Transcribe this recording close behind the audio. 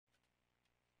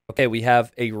Okay, we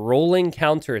have a rolling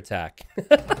counterattack.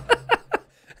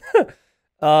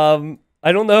 I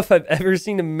don't know if I've ever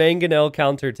seen a Mangonel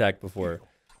counterattack before.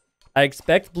 I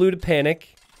expect blue to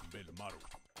panic.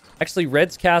 Actually,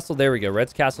 red's castle, there we go.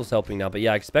 Red's castle's helping now. But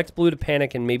yeah, I expect blue to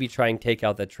panic and maybe try and take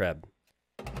out that Treb.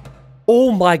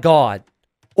 Oh my god.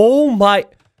 Oh my...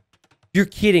 You're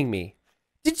kidding me.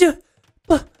 Did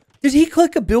he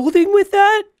click a building with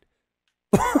that?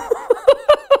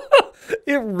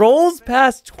 It rolls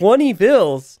past 20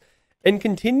 bills and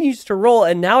continues to roll.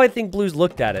 And now I think blue's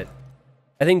looked at it.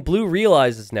 I think blue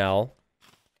realizes now.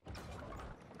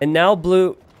 And now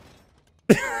blue...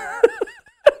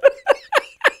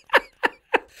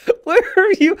 Where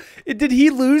are you? Did he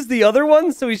lose the other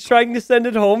one? So he's trying to send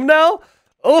it home now?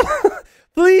 Oh,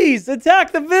 please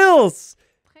attack the bills.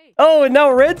 Oh, and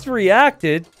now red's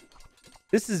reacted.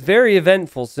 This is very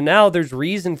eventful. So now there's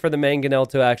reason for the Mangonel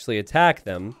to actually attack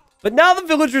them. But now the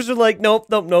villagers are like, nope,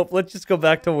 nope, nope. Let's just go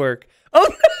back to work.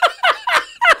 Oh,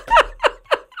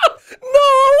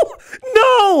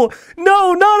 no,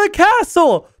 no, not a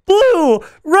castle. Blue,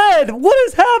 red, what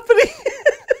is happening?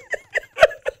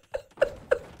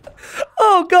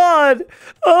 Oh, God.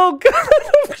 Oh, God.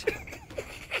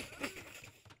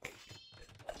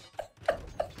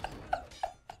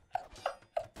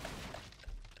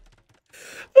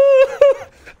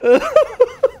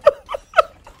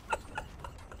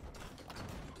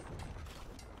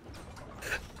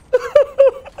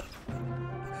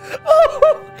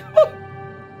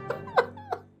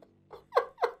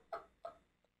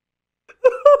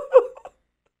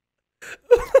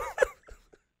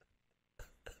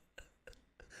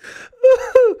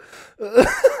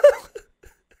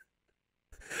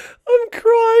 I'm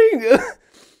crying.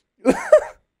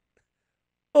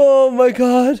 Oh my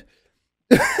god.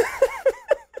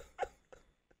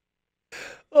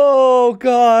 Oh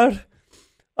god.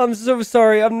 I'm so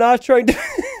sorry. I'm not trying to...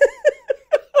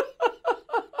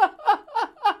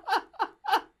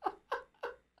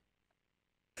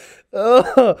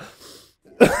 Oh.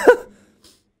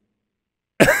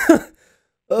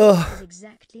 Oh.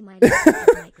 Exactly my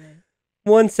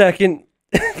 1 second.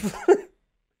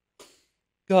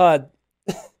 God.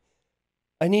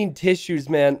 I need tissues,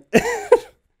 man.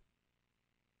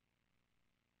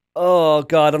 Oh,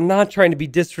 God. I'm not trying to be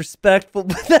disrespectful,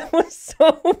 but that was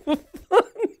so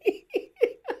funny.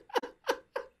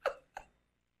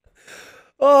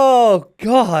 Oh,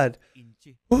 God.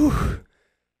 All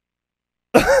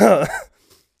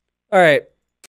right.